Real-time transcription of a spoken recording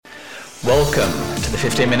Welcome to the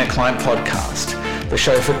 15-Minute Client Podcast, the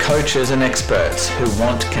show for coaches and experts who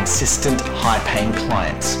want consistent, high-paying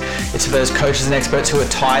clients. It's for those coaches and experts who are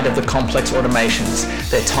tired of the complex automations.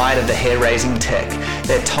 They're tired of the hair-raising tech.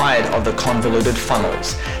 They're tired of the convoluted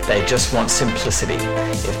funnels. They just want simplicity.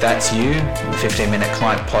 If that's you, the 15-Minute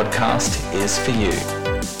Client Podcast is for you.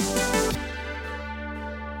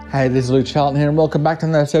 Hey, this is Luke Charlton here, and welcome back to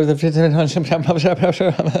another episode of the 15-Minute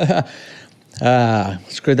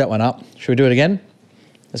Screwed that one up. Should we do it again?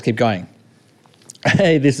 Let's keep going.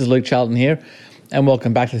 Hey, this is Luke Charlton here, and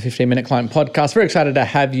welcome back to the 15-Minute Client Podcast. Very excited to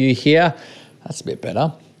have you here. That's a bit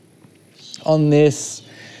better. On this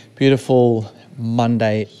beautiful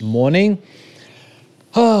Monday morning.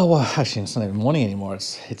 Oh, well, actually, it's not even morning anymore.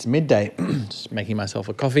 It's midday. Just making myself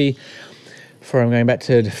a coffee before I'm going back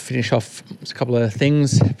to finish off a couple of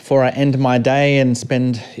things before I end my day and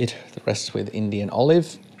spend the rest with Indy and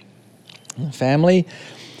Olive. Family.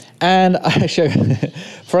 And actually,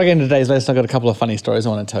 before I get into today's lesson, I've got a couple of funny stories I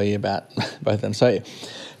want to tell you about both of them. So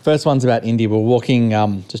first one's about Indy. We're walking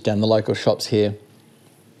just down the local shops here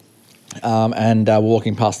and we're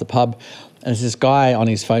walking past the pub, and there's this guy on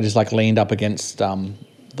his phone just like leaned up against the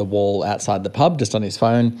wall outside the pub just on his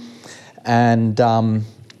phone, and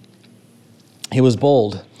he was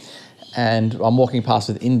bald. And I'm walking past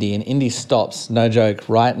with Indy, and Indy stops, no joke,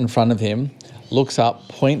 right in front of him, looks up,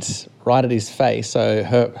 points right at his face, so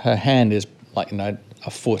her hand is like, a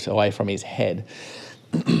foot away from his head.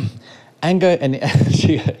 and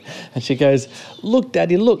she goes, "Look,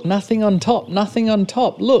 Daddy, look, nothing on top,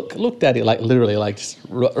 look, Daddy," like literally, like just.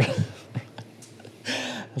 I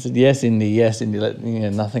said, yes, Indy,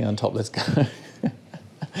 nothing on top, let's go.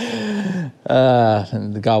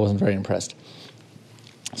 And the guy wasn't very impressed.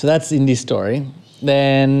 So that's Indy's story.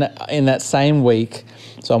 Then in that same week,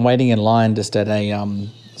 so I'm waiting in line just at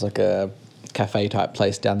it's like a cafe type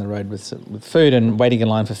place down the road with food, and waiting in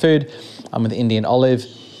line for food. I'm with Indy and Olive,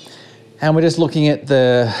 and we're just looking at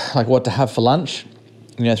what to have for lunch,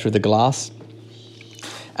 through the glass.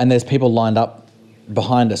 And there's people lined up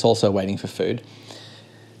behind us also waiting for food.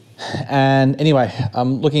 And anyway,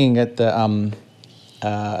 I'm looking at the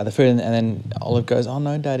food, and then Olive goes, "Oh,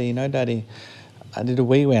 no, Daddy. I did a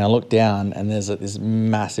wee," and I look down, and there's this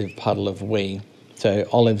massive puddle of wee. So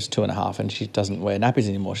Olive's 2.5, and she doesn't wear nappies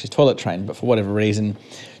anymore. She's toilet trained, but for whatever reason,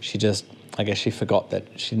 she forgot that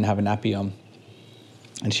she didn't have a nappy on.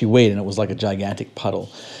 And she weed, and it was like a gigantic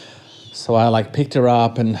puddle. So I picked her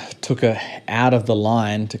up and took her out of the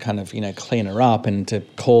line to kind of, clean her up, and to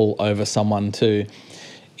call over someone to,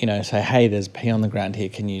 say, "Hey, there's pee on the ground here.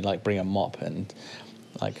 Can you bring a mop and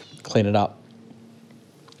clean it up?"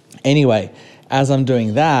 Anyway, as I'm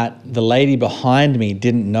doing that, the lady behind me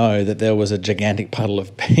didn't know that there was a gigantic puddle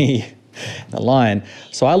of pee in the line.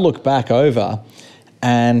 So I look back over,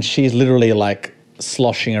 and she's literally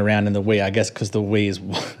sloshing around in the wee, I guess because the wee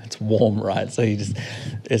it's warm, right? So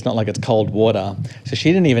it's not like it's cold water. So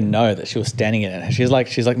she didn't even know that she was standing in it. She's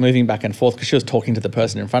moving back and forth because she was talking to the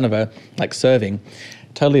person in front of her, serving,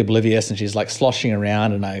 totally oblivious, and she's sloshing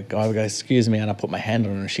around, and I go, "Excuse me," and I put my hand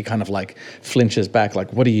on her, and she kind of flinches back, why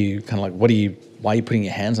are you putting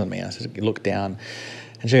your hands on me? And I said, "Look down."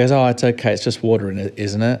 And she goes, "Oh, it's okay, it's just water in it,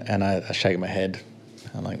 isn't it?" And I shake my head.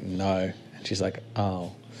 I'm like, "No." And she's like,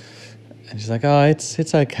 "Oh." And she's like, "Oh,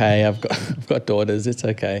 it's okay. I've got daughters. It's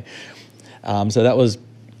okay." So that was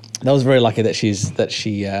very lucky that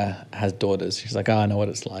she has daughters. She's like, "Oh, I know what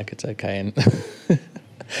it's like. It's okay." And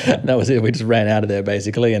that was it. We just ran out of there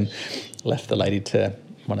basically, and left the lady to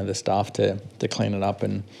one of the staff to clean it up,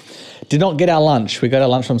 and did not get our lunch. We got our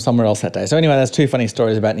lunch from somewhere else that day. So anyway, that's two funny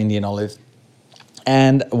stories about Indy and Olive.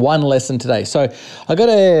 And one lesson today. So I got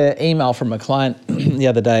an email from a client the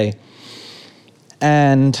other day,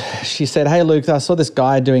 and she said, "Hey, Luke, I saw this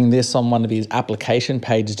guy doing this on one of his application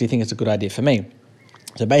pages. Do you think it's a good idea for me?"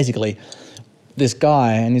 So basically, this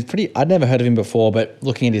guy, and I'd never heard of him before, but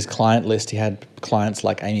looking at his client list, he had clients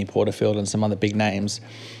like Amy Porterfield and some other big names,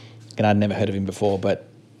 and I'd never heard of him before, but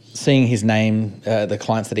seeing his name, the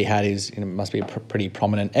clients that he had, must be a pretty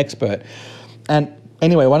prominent expert. And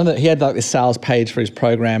anyway, he had this sales page for his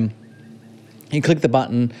program. You click the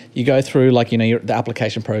button, you go through the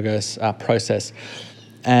application process,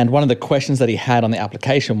 and one of the questions that he had on the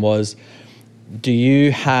application was, do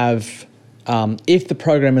you have, if the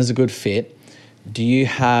program is a good fit, do you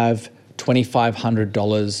have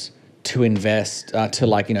 $2,500 to invest,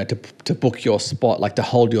 to book your spot, to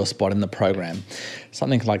hold your spot in the program,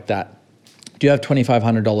 something like that. Do you have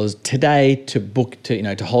 $2,500 today to book,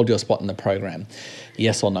 to hold your spot in the program?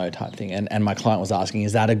 Yes or no type thing. And my client was asking,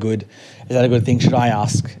 is that a good thing? Should I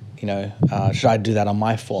ask, should I do that on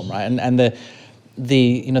my form, right? And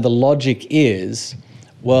the logic is,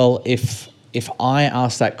 well, if I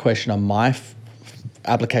ask that question on my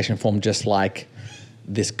application form, just like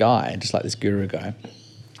this guru guy,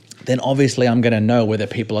 then obviously I'm going to know whether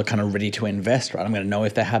people are kind of ready to invest, right? I'm going to know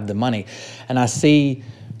if they have the money. And I see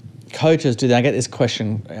coaches do that. I get this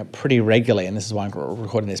question pretty regularly, and this is why I'm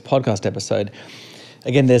recording this podcast episode.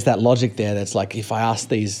 Again, there's that logic there that's like, if I ask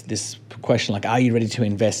this question, like, are you ready to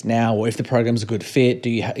invest now? Or if the program's a good fit,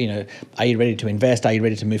 are you ready to invest? Are you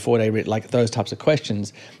ready to move forward? Like those types of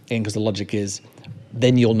questions. And because the logic is,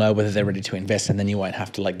 then you'll know whether they're ready to invest, and then you won't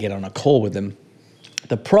have to like get on a call with them.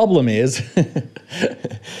 The problem is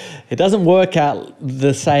it doesn't work out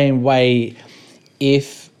the same way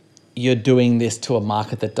if you're doing this to a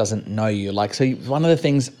market that doesn't know you. Like, so one of the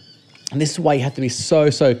things, and this is why you have to be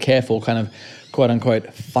so careful, kind of quote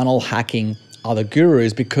unquote funnel hacking other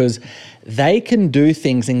gurus, because they can do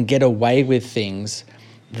things and get away with things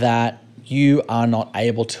that you are not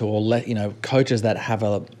able to, or coaches that have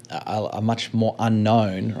a much more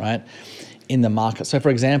unknown, right, in the market. So for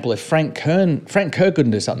example, if Frank Kern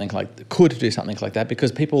couldn't do something like that,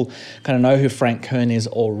 because people kind of know who Frank Kern is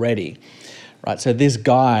already, right? So this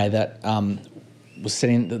guy that was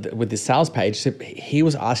sitting with this sales page, he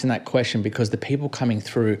was asking that question because the people coming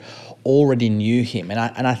through already knew him. And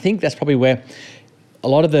I think that's probably where a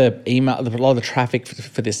lot of the traffic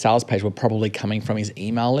for this sales page were probably coming from his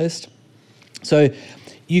email list. So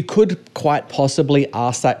you could quite possibly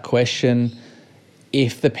ask that question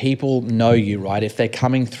if the people know you, right? If they're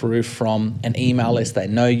coming through from an email list, they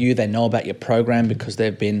know you, they know about your program because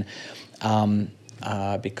they've been,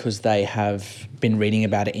 because they have been reading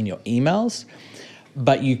about it in your emails.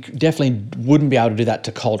 But you definitely wouldn't be able to do that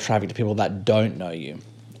to cold traffic, to people that don't know you,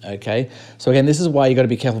 okay? So again, this is why you got to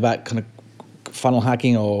be careful about kind of funnel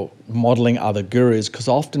hacking or modeling other gurus, because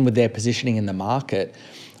often with their positioning in the market,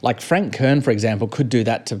 like Frank Kern, for example, could do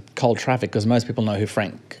that to cold traffic because most people know who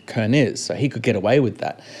Frank Kern is, so he could get away with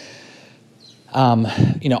that.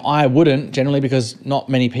 I wouldn't generally, because not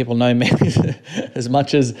many people know me as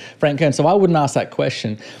much as Frank Kern, so I wouldn't ask that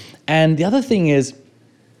question. And the other thing is,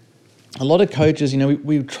 a lot of coaches,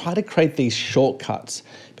 we try to create these shortcuts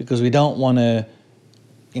because we don't want to,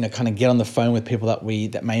 kind of get on the phone with people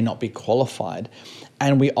that may not be qualified.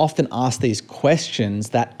 And we often ask these questions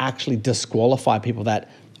that actually disqualify people that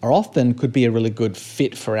are often could be a really good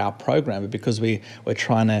fit for our program, but because we're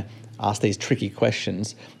trying to ask these tricky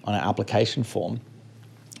questions on our application form,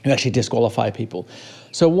 we actually disqualify people.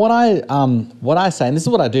 So what I say, and this is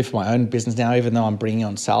what I do for my own business now, even though I'm bringing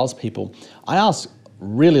on salespeople, I ask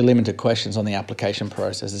really limited questions on the application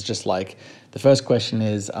process. It's just like, the first question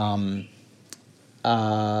is, what's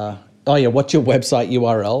your website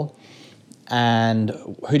URL? And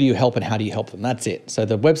who do you help and how do you help them? That's it. So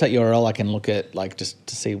the website URL I can look at, like, just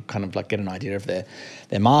to see, kind of like get an idea of their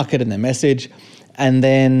market and their message. And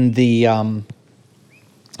then the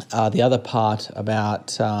other part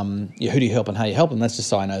about who do you help and how you help them, that's just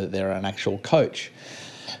so I know that they're an actual coach.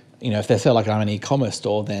 If they feel like I'm an e-commerce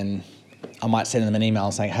store, then I might send them an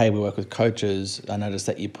email saying, hey, we work with coaches. I noticed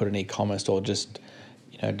that you put an e-commerce, or just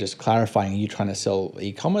clarifying, are you trying to sell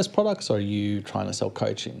e-commerce products or are you trying to sell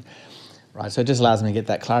coaching? Right, so it just allows me to get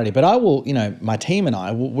that clarity. But I will, my team and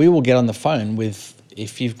I, we will get on the phone with,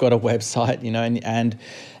 if you've got a website, and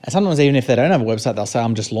sometimes even if they don't have a website, they'll say,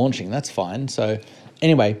 I'm just launching. That's fine. So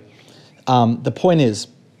anyway, the point is,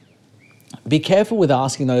 be careful with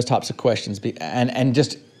asking those types of questions and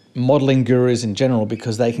just modeling gurus in general,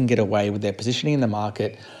 because they can get away with their positioning in the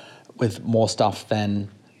market with more stuff than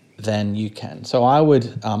you can. So I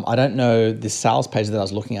would, I don't know, this sales page that I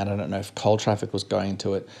was looking at, I don't know if cold traffic was going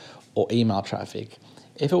to it or email traffic.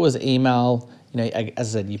 If it was email, as I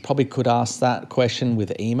said, you probably could ask that question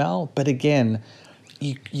with email, but again,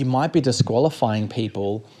 you might be disqualifying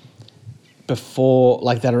people before,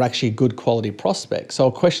 like, that are actually good quality prospects. So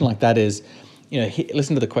a question like that is,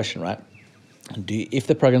 listen to the question, right? If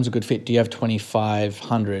the program's a good fit, do you have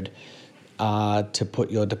 $2,500 to put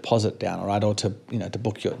your deposit down, all right, or to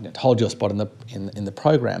book to hold your spot in the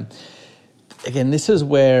program? Again, this is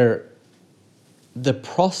where the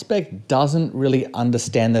prospect doesn't really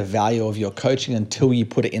understand the value of your coaching until you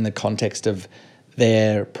put it in the context of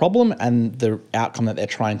their problem and the outcome that they're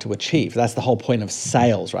trying to achieve. That's the whole point of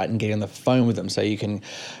sales, right? And getting on the phone with them so you can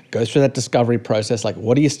go through that discovery process. Like,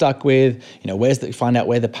 what are you stuck with? Find out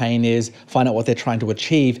where the pain is, find out what they're trying to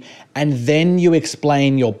achieve. And then you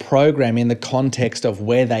explain your program in the context of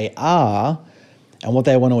where they are and what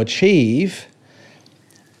they want to achieve.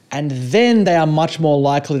 And then they are much more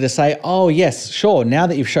likely to say, oh, yes, sure, now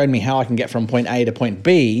that you've shown me how I can get from point A to point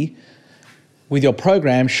B, with your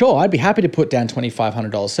program, sure, I'd be happy to put down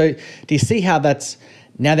 $2,500. So do you see how that's,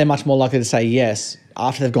 now they're much more likely to say yes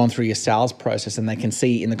after they've gone through your sales process and they can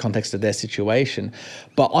see in the context of their situation.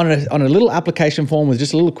 But on a little application form with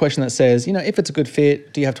just a little question that says, if it's a good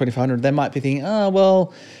fit, do you have $2,500? They might be thinking,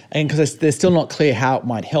 and because they're still not clear how it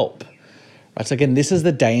might help. Right, so again, this is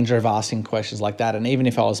the danger of asking questions like that. And even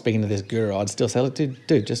if I was speaking to this guru, I'd still say, look,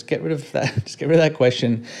 dude, just get rid of that. Just get rid of that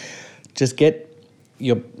question. Just get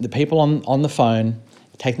the people on the phone,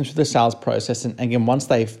 take them through the sales process. And again, once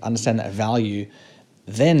they understand that value,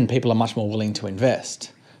 then people are much more willing to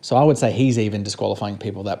invest. So I would say he's even disqualifying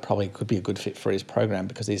people that probably could be a good fit for his program,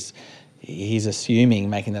 because he's assuming,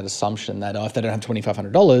 making that assumption that if they don't have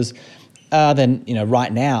 $2,500, then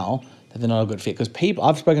right now, that they're not a good fit. Because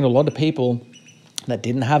I've spoken to a lot of people that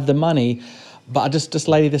didn't have the money, but just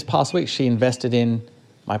a lady this past week, she invested in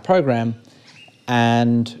my program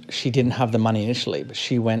and she didn't have the money initially, but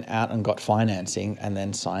she went out and got financing and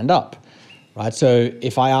then signed up, right? So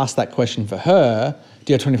if I asked that question for her,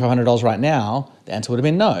 do you have $2,500 right now? The answer would have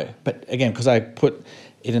been no. But again, because I put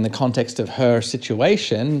it in the context of her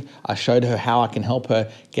situation, I showed her how I can help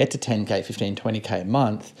her get to 10K, 15, 20K a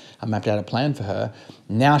month. I mapped out a plan for her.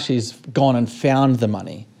 Now she's gone and found the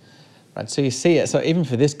money, right? So you see it. So even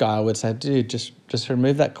for this guy, I would say, dude, just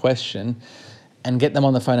remove that question and get them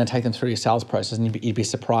on the phone and take them through your sales process. And you'd be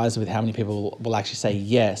surprised with how many people will actually say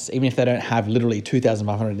yes. Even if they don't have literally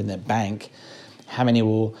 $2,500 in their bank, how many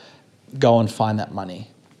will go and find that money?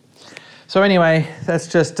 So anyway, that's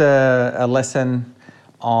just a lesson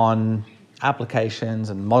on applications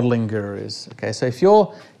and modeling gurus. Okay, so if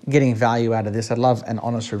you're getting value out of this, I'd love an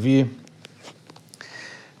honest review.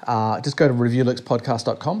 Just go to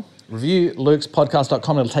reviewlukespodcast.com.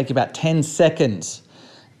 Reviewlukespodcast.com. It'll take you about 10 seconds.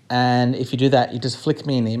 And if you do that, you just flick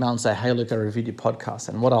me an email and say, hey, Luke, I reviewed your podcast.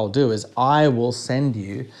 And what I'll do is I will send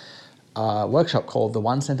you a workshop called The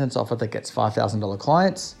One Sentence Offer That Gets $5,000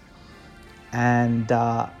 Clients. And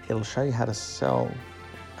it'll show you how to sell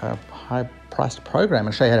a high-priced program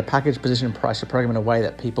and show you how to package, position, and price your program in a way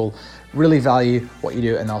that people really value what you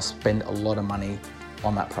do, and they'll spend a lot of money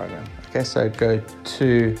on that program. Okay, so go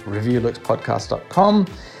to reviewlukespodcast.com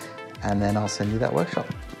and then I'll send you that workshop.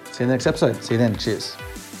 See you in the next episode. See you then. Cheers.